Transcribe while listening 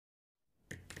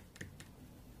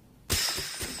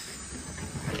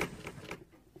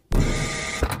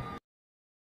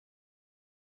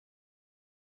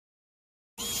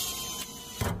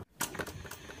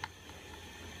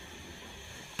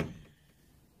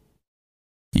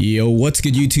Yo, what's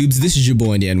good YouTubes? This is your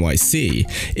boy in the NYC.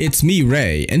 It's me,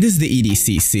 Ray, and this is the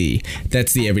EDCC.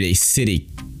 That's the Everyday City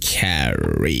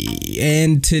Carry.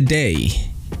 And tonight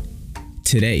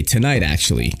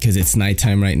actually, because it's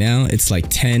nighttime right now, it's like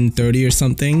 10:30 or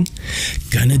something,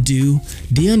 gonna do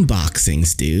the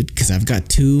unboxings, dude, because I've got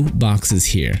 2 boxes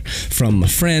here from my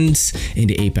friends in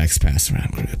the Apex Pass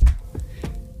Around group.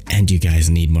 And you guys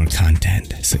need more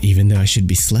content, so even though I should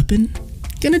be sleeping,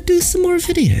 gonna do some more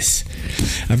videos.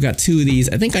 I've got 2 of these.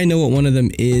 I think I know what one of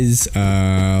them is.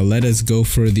 Let us go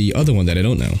for the other one that I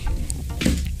don't know.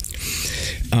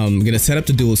 I'm gonna set up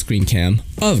the dual screen cam,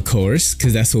 of course,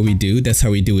 because that's what we do. That's how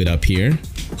we do it up here.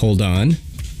 Hold on.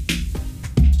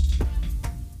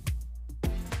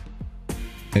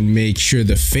 And make sure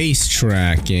the face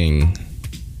tracking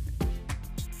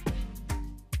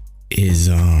is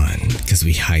on, because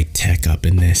we high tech up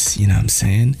in this, you know what I'm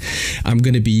saying? I'm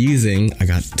gonna be using, I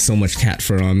got so much cat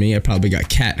fur on me. I probably got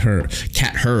cat fur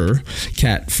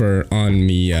on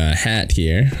me hat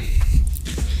here.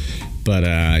 But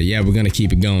yeah, we're gonna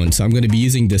keep it going. So I'm gonna be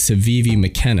using the Civivi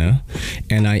McKenna,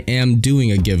 and I am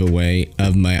doing a giveaway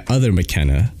of my other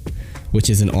McKenna, which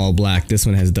is in all black. This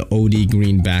one has the OD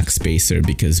green backspacer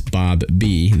because Bob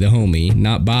B, the homie,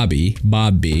 not Bobby,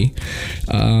 Bob B,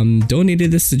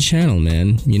 donated this to the channel,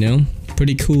 man. You know,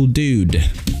 pretty cool dude.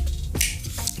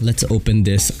 Let's open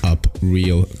this up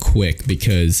real quick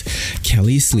because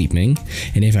Kelly's sleeping,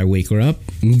 and if I wake her up,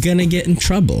 I'm gonna get in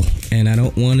trouble, and I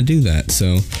don't want to do that.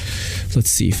 So let's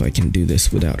see if I can do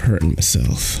this without hurting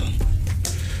myself.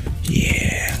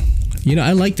 Yeah, you know,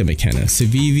 I like the McKenna.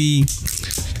 Civivi,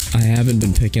 I haven't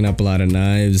been picking up a lot of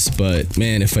knives, but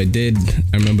man, if I did,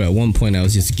 I remember at one point I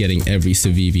was just getting every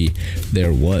Civivi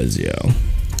there was, yo.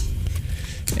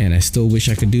 And I still wish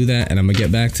I could do that, and I'm gonna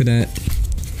get back to that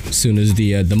as soon as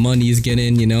the monies get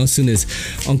in, you know, as soon as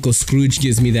Uncle Scrooge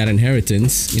gives me that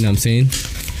inheritance, you know what I'm saying?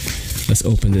 Let's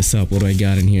open this up. What do I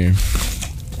got in here?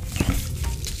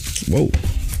 Whoa.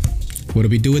 What do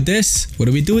we do with this? What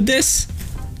do we do with this?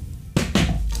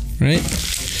 Right?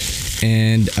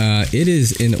 And it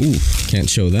is in, ooh, can't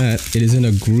show that. It is in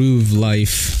a Groove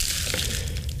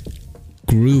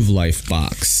Life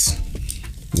box.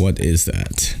 What is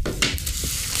that?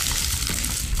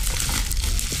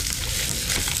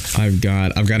 I've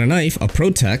got a knife, a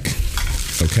Protech,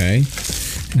 okay,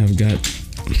 and I've got,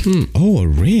 oh, a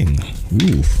ring,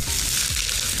 ooh,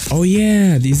 oh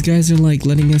yeah, these guys are like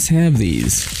letting us have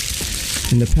these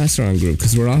in the Pass Around group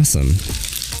because we're awesome,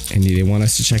 and they want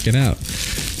us to check it out.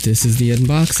 This is the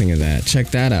unboxing of that.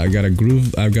 Check that out. I've got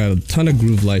a ton of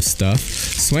Groove Life stuff,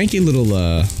 swanky little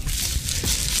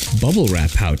bubble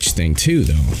wrap pouch thing too,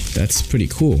 though. That's pretty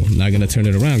cool. I'm not gonna turn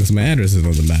it around because my address is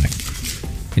on the back.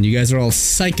 And you guys are all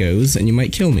psychos, and you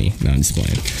might kill me. No, I'm just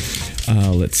playing.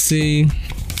 Let's see.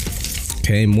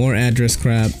 Okay, more address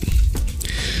crap.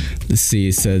 Let's see,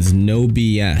 it says no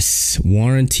BS.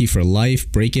 Warranty for life.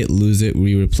 Break it, lose it,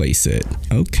 re-replace it.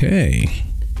 Okay.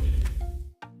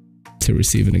 To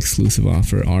receive an exclusive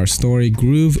offer, our story.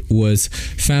 Groove was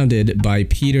founded by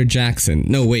Peter Jackson.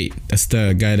 No, wait, that's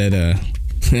the guy that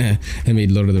I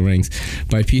made Lord of the Rings.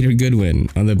 By Peter Goodwin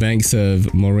on the banks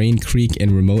of Moraine Creek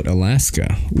in remote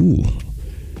Alaska. Ooh,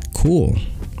 cool.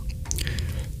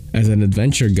 As an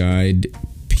adventure guide,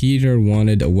 Peter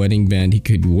wanted a wedding band he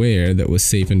could wear that was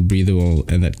safe and breathable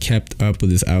and that kept up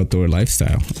with his outdoor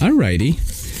lifestyle. Alrighty.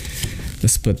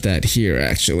 Let's put that here,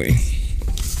 actually.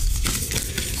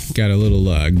 Got a little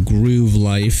Groove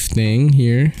Life thing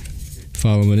here.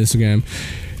 Follow him on Instagram.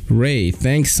 Ray,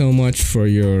 thanks so much for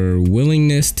your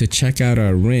willingness to check out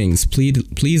our rings.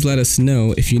 Please let us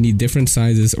know if you need different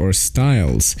sizes or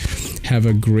styles. Have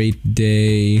a great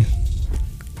day.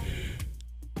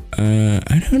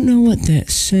 I don't know what that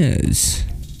says.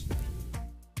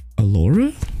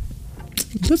 Alora?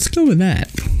 Let's go with that.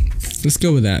 Let's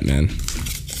go with that, man.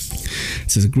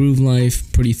 It says Groove Life,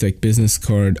 pretty thick business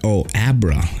card. Oh,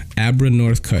 Abra. Abra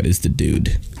Northcutt is the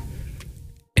dude.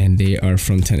 And they are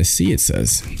from Tennessee, it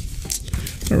says.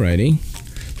 Alrighty.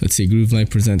 Let's see. Groove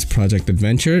Life presents Project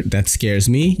Adventure. That scares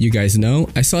me. You guys know.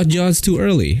 I saw Jaws too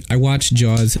early. I watched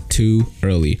Jaws too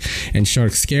early. And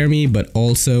sharks scare me, but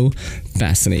also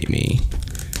fascinate me.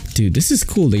 Dude, this is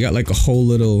cool. They got like a whole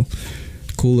little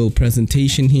cool little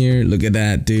presentation here. Look at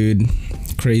that, dude.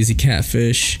 Crazy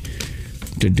catfish.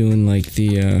 They're doing like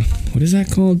the, what is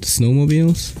that called?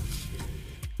 Snowmobiles?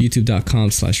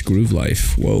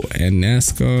 YouTube.com/GrooveLife. Whoa, and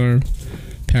NASCAR,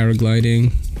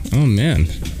 paragliding. Oh man,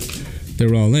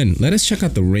 they're all in. Let us check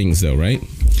out the rings though, right?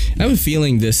 I have a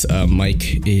feeling this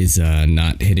mic is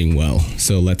not hitting well,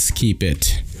 so let's keep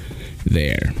it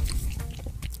there.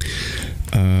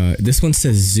 This one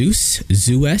says Zeus,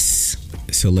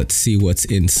 So let's see what's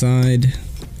inside.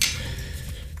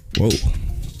 Whoa.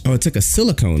 Oh, it's like a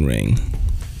silicone ring.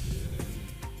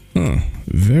 Huh.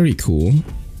 Very cool.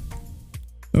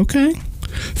 Okay.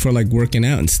 For like working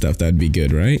out and stuff, that'd be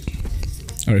good, right?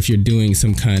 Or if you're doing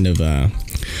some kind of,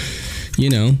 you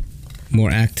know, more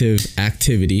active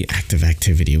activity.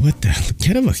 What the?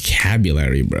 Get a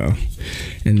vocabulary, bro.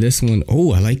 And this one,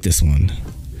 oh, I like this one.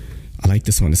 I like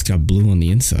this one. It's got blue on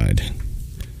the inside.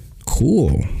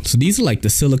 Cool. So these are like the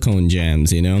silicone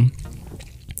jams, you know.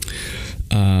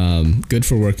 Good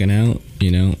for working out,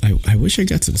 you know. I wish I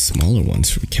got some smaller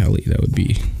ones for Kelly. That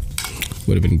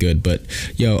would have been good. But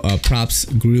yo, props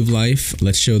Groove Life.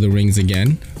 Let's show the rings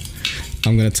again.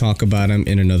 I'm gonna talk about them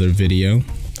in another video,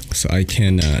 so I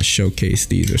can showcase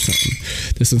these or something.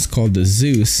 This one's called the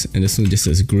Zeus, and this one just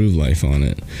says Groove Life on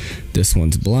it. This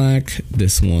one's black.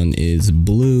 This one is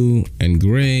blue and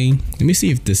gray. Let me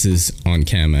see if this is on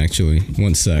cam actually.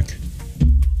 One sec.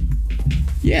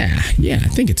 Yeah, I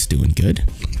think it's doing good.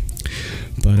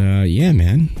 But yeah,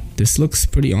 man, this looks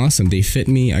pretty awesome. They fit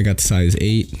me. I got size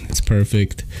 8. It's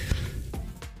perfect.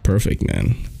 Perfect,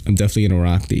 man. I'm definitely gonna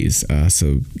rock these.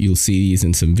 So you'll see these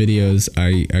in some videos.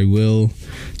 I will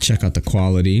check out the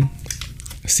quality,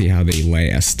 see how they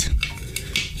last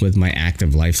with my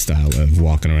active lifestyle of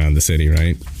walking around the city,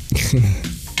 right?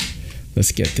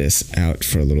 Let's get this out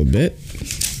for a little bit.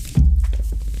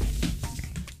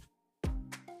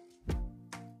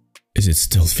 Is it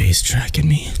still face tracking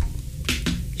me?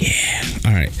 Yeah.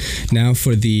 All right. Now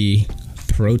for the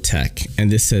Protech,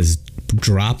 and this says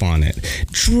drop on it.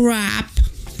 Drop.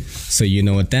 So you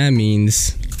know what that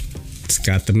means. It's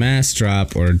got the mass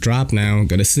drop or drop now.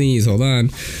 Gotta sneeze. Hold on.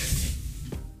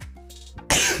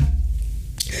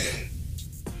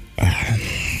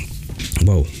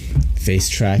 Whoa. Face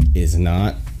track is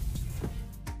not.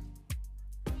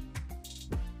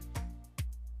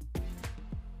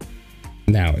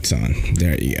 Now it's on.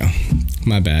 There you go.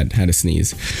 My bad. Had to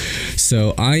sneeze.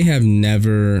 So I have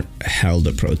never held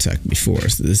a Protech before,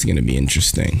 so this is going to be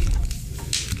interesting.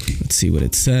 Let's see what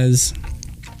it says.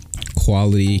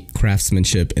 Quality,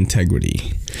 craftsmanship,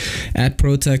 integrity. At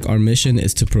Protech, our mission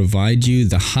is to provide you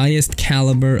the highest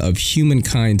caliber of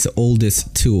humankind's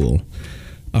oldest tool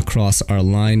across our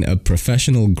line of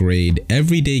professional grade,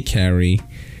 everyday carry,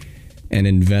 and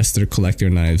investor collector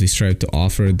knives. We strive to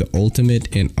offer the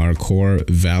ultimate in our core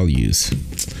values.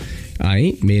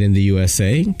 Aight, made in the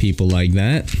USA. People like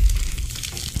that.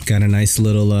 Got a nice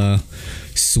little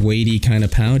suede kind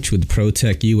of pouch with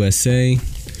Protech USA.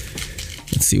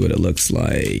 Let's see what it looks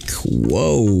like.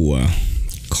 Whoa.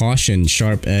 Caution,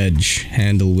 sharp edge,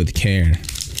 handle with care.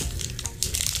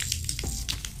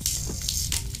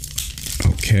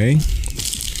 Okay.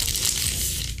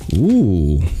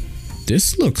 Ooh.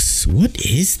 This looks, what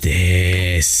is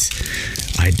this?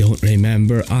 I don't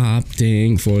remember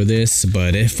opting for this,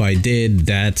 but if I did,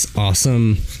 that's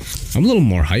awesome. I'm a little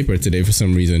more hyper today for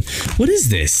some reason. What is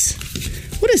this?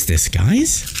 What is this,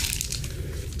 guys?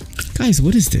 Guys,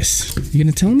 what is this? You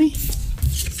gonna tell me?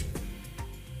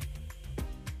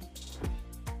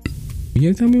 You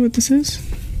gonna tell me what this is?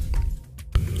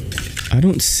 I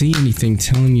don't see anything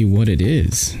telling me what it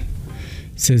is.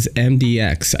 It says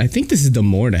MDX. I think this is the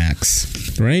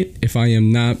Mordax, right? If I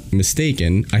am not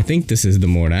mistaken, I think this is the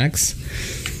Mordax.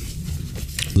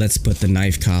 Let's put the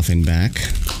knife coffin back.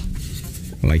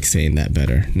 I like saying that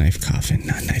better. Knife coffin,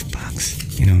 not knife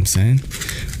box. You know what I'm saying?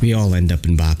 We all end up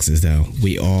in boxes though.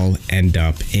 We all end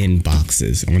up in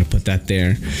boxes. I'm gonna put that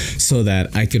there so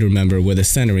that I could remember where the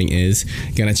centering is.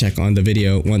 Gonna check on the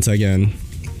video once again.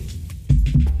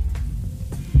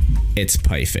 It's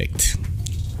perfect.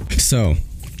 So,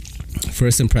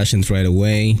 first impressions right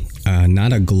away.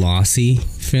 Not a glossy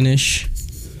finish.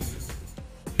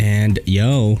 And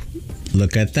yo,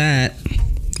 look at that.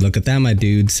 Look at that, my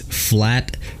dudes.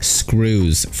 Flat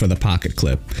screws for the pocket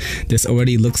clip. This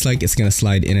already looks like it's gonna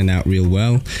slide in and out real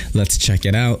well. Let's check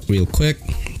it out real quick.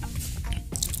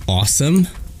 Awesome.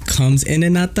 Comes in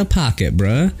and out the pocket,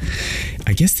 bruh.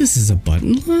 I guess this is a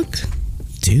button lock?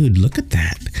 Dude, look at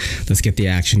that. Let's get the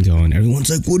action going. Everyone's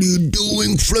like, what are you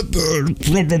doing, Flipper?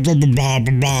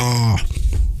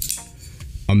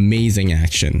 Amazing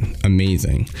action.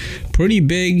 Amazing. Pretty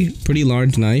big, pretty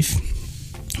large knife.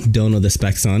 Don't know the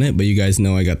specs on it, but you guys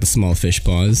know I got the small fish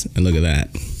paws. And look at that.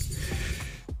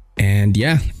 And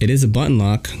yeah, it is a button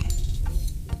lock.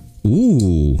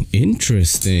 Ooh,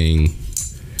 interesting.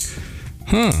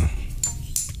 Huh.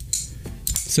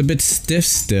 It's a bit stiff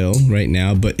still right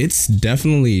now, but it's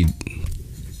definitely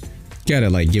gotta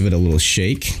like give it a little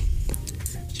shake.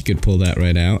 You could pull that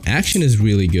right out. Action is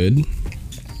really good.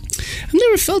 I've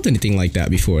never felt anything like that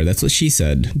before. That's what she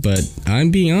said, but I'm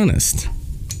being honest.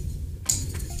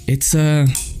 It's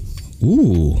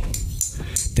ooh,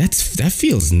 that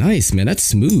feels nice, man. That's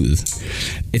smooth.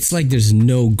 It's like there's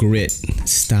no grit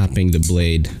stopping the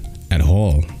blade at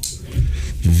all.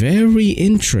 Very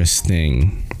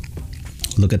interesting.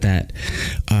 Look at that.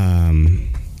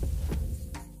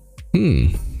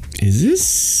 Is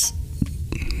this?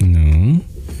 No.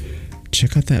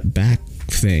 Check out that back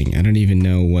thing. I don't even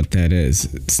know what that is.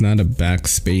 It's not a back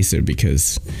spacer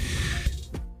because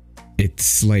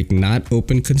it's like not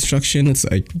open construction. It's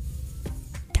like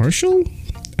partial.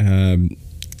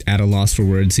 At a loss for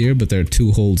words here, but there are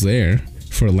 2 holes there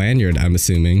for a lanyard, I'm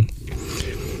assuming.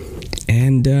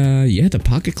 And yeah, the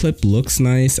pocket clip looks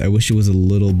nice. I wish it was a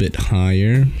little bit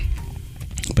higher,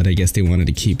 but I guess they wanted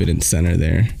to keep it in center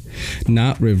there.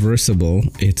 Not reversible.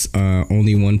 It's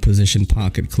only 1 position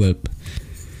pocket clip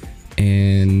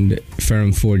and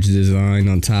Ferrum Forge design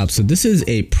on top. So this is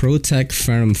a Protech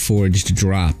Ferrum Forged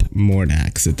drop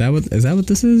Mordax. Is that what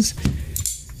this is?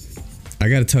 I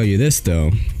gotta tell you this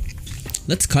though.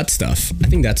 Let's cut stuff. I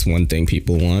think that's one thing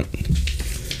people want.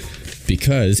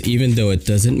 Because even though it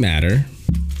doesn't matter,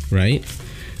 right?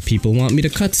 People want me to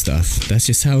cut stuff. That's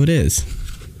just how it is.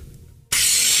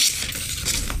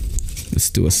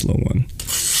 Let's do a slow one.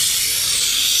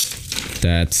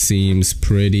 That seems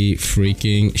pretty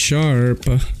freaking sharp.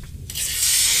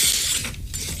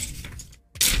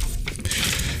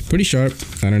 Pretty sharp.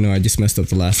 I don't know. I just messed up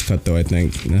the last cut though, I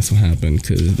think. That's what happened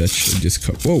because that should just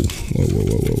cut. Whoa. Whoa, whoa,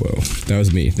 whoa, whoa, whoa. That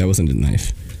was me. That wasn't the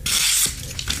knife.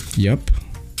 Yup.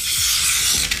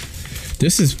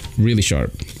 This is really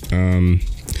sharp.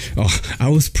 Oh, I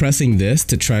was pressing this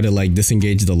to try to like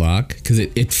disengage the lock because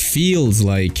it feels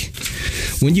like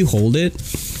when you hold it,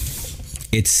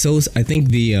 it's so, I think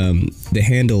the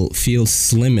handle feels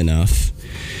slim enough.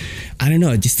 I don't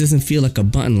know, it just doesn't feel like a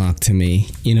button lock to me.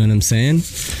 You know what I'm saying?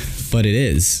 But it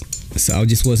is. So I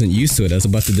just wasn't used to it. I was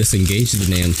about to disengage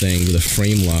the damn thing with a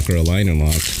frame lock or a liner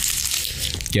lock.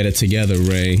 Get it together,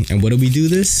 Ray. And what do we do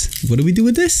this? What do we do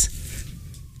with this?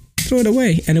 Throw it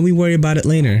away, and then we worry about it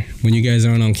later when you guys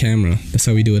aren't on camera. That's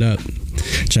how we do it up.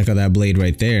 Check out that blade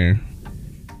right there.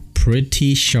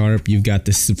 Pretty sharp. You've got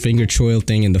this finger choil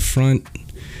thing in the front.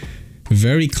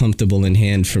 Very comfortable in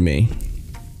hand for me.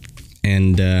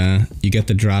 And you get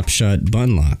the drop shut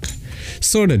button lock.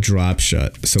 Sort of drop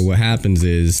shut. So what happens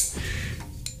is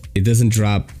it doesn't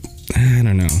drop. I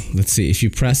don't know. Let's see. If you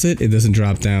press it, it doesn't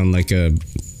drop down like a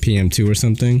PM2 or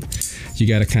something. You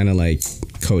got to kind of like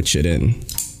coach it in.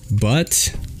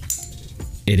 But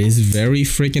it is very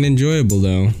freaking enjoyable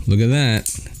though. Look at that.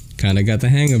 Kind of got the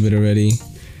hang of it already.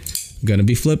 Gonna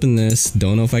be flipping this.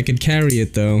 Don't know if I could carry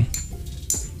it though.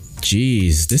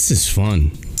 Jeez, this is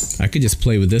fun. I could just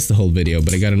play with this the whole video,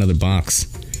 but I got another box.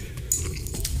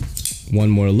 One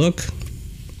more look.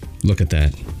 Look at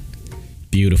that.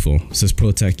 Beautiful. It says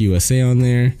Protech USA on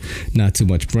there. Not too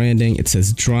much branding. It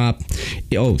says drop.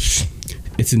 Oh,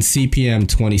 it's in CPM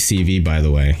 20 CV, by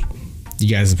the way. You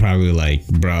guys are probably like,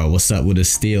 bro, what's up with this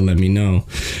steel? Let me know.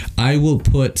 I will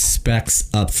put specs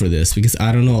up for this because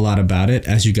I don't know a lot about it,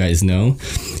 as you guys know.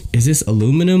 Is this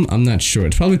aluminum? I'm not sure.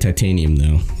 It's probably titanium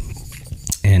though.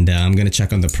 And I'm going to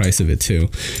check on the price of it too.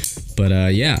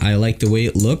 But yeah, I like the way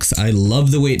it looks. I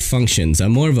love the way it functions.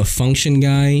 I'm more of a function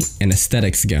guy and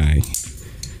aesthetics guy,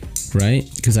 right?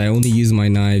 Because I only use my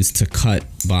knives to cut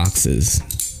boxes.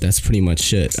 That's pretty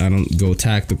much it. I don't go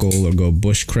tactical or go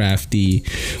bushcrafty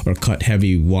or cut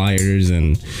heavy wires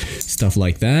and stuff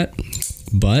like that.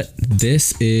 But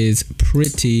this is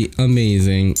pretty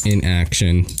amazing in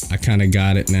action. I kind of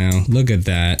got it now. Look at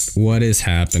that. What is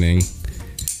happening?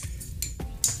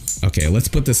 Okay, let's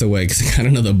put this away because I got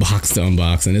another box to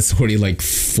unbox and it's already like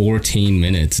 14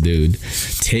 minutes, dude.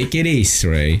 Take it easy,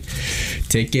 Ray.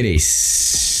 Take it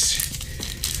easy.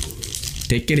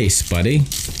 Take it easy, buddy.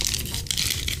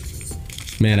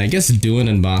 Man, I guess doing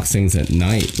unboxings at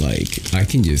night, like, I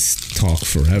can just talk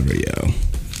forever, yo.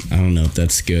 I don't know if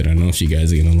that's good. I don't know if you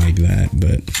guys are gonna like that,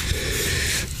 but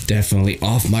definitely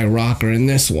off my rocker in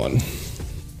this one.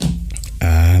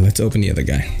 Let's open the other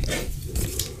guy.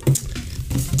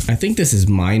 I think this is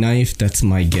my knife. That's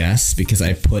my guess because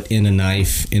I put in a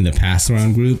knife in the pass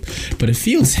around group, but it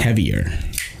feels heavier,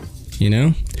 you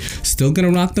know? Still gonna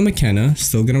rock the McKenna.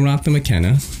 Still gonna rock the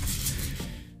McKenna.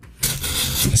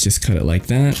 Let's just cut it like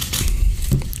that.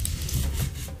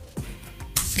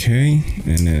 Okay,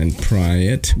 and then pry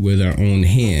it with our own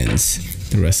hands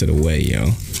the rest of the way,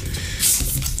 yo.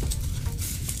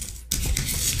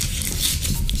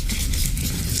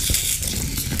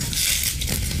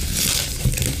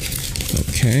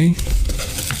 Okay.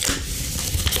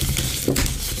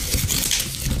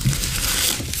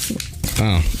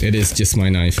 Oh, it is just my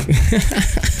knife. I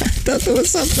thought there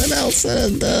was something else.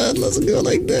 Let's go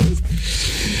like this.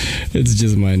 It's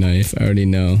just my knife. I already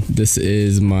know. This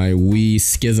is my We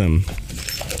Schism,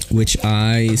 which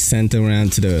I sent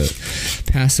around to the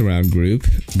pass around group,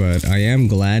 but I am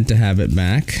glad to have it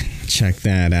back. Check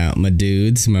that out, my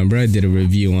dudes. Remember, I did a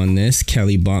review on this.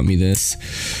 Kelly bought me this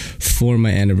for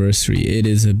my anniversary. It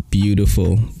is a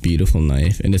beautiful, beautiful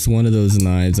knife, and it's one of those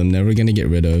knives I'm never gonna get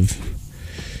rid of.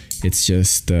 It's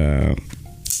just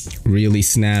really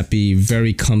snappy,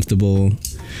 very comfortable.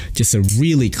 Just a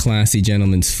really classy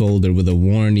gentleman's folder with a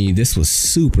warranty. This was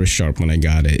super sharp when I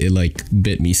got it. It like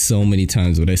bit me so many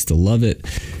times, but I still love it.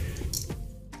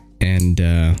 And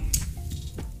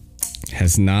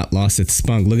has not lost its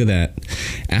spunk. Look at that.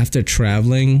 After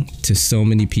traveling to so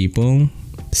many people,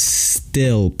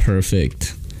 still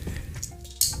perfect.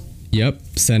 Yep,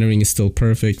 centering is still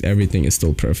perfect. Everything is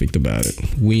still perfect about it.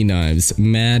 We Knives,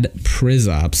 mad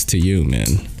prizops to you,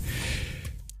 man.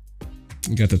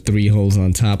 You got the 3 holes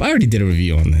on top. I already did a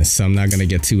review on this, so I'm not gonna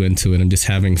get too into it. I'm just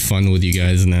having fun with you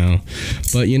guys now.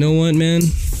 But you know what, man?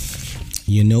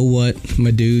 You know what,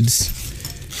 my dudes?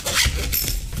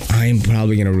 I'm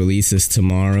probably gonna release this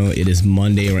tomorrow. It is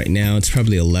Monday right now. It's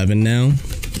probably 11 now.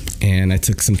 And I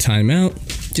took some time out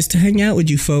just to hang out with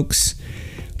you folks.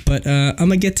 But I'm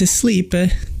gonna get to sleep.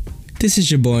 This is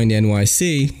your boy in the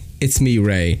NYC. It's me,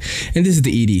 Ray. And this is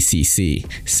the EDCC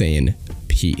saying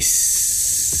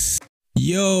peace.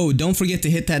 Yo, don't forget to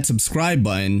hit that subscribe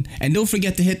button. And don't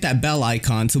forget to hit that bell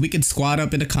icon so we can squad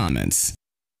up in the comments.